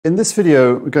In this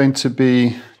video, we're going to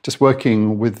be just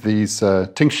working with these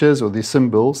tingshas or these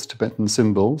cymbals, Tibetan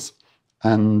cymbals,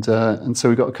 and so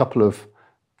we've got a couple of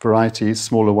varieties,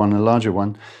 smaller one and a larger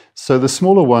one. So the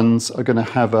smaller ones are going to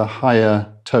have a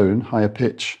higher tone, higher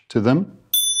pitch to them.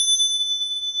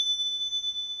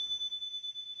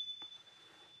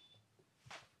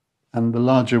 And the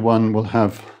larger one will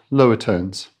have lower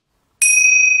tones.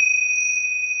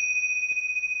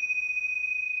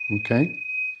 Okay.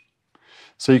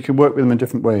 So you can work with them in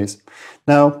different ways.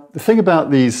 Now, the thing about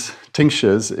these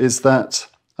tingshas is that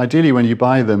ideally when you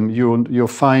buy them, you'll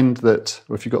find that,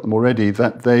 or if you've got them already,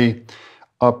 that they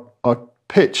are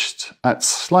pitched at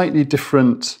slightly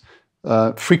different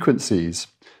frequencies.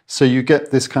 So you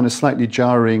get this kind of slightly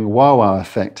jarring wah-wah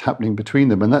effect happening between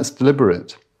them, and that's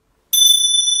deliberate.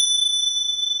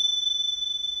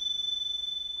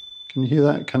 Can you hear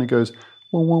that? It kind of goes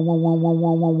wah, wah, wah, wah, wah,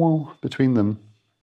 wah, wah, wah between them.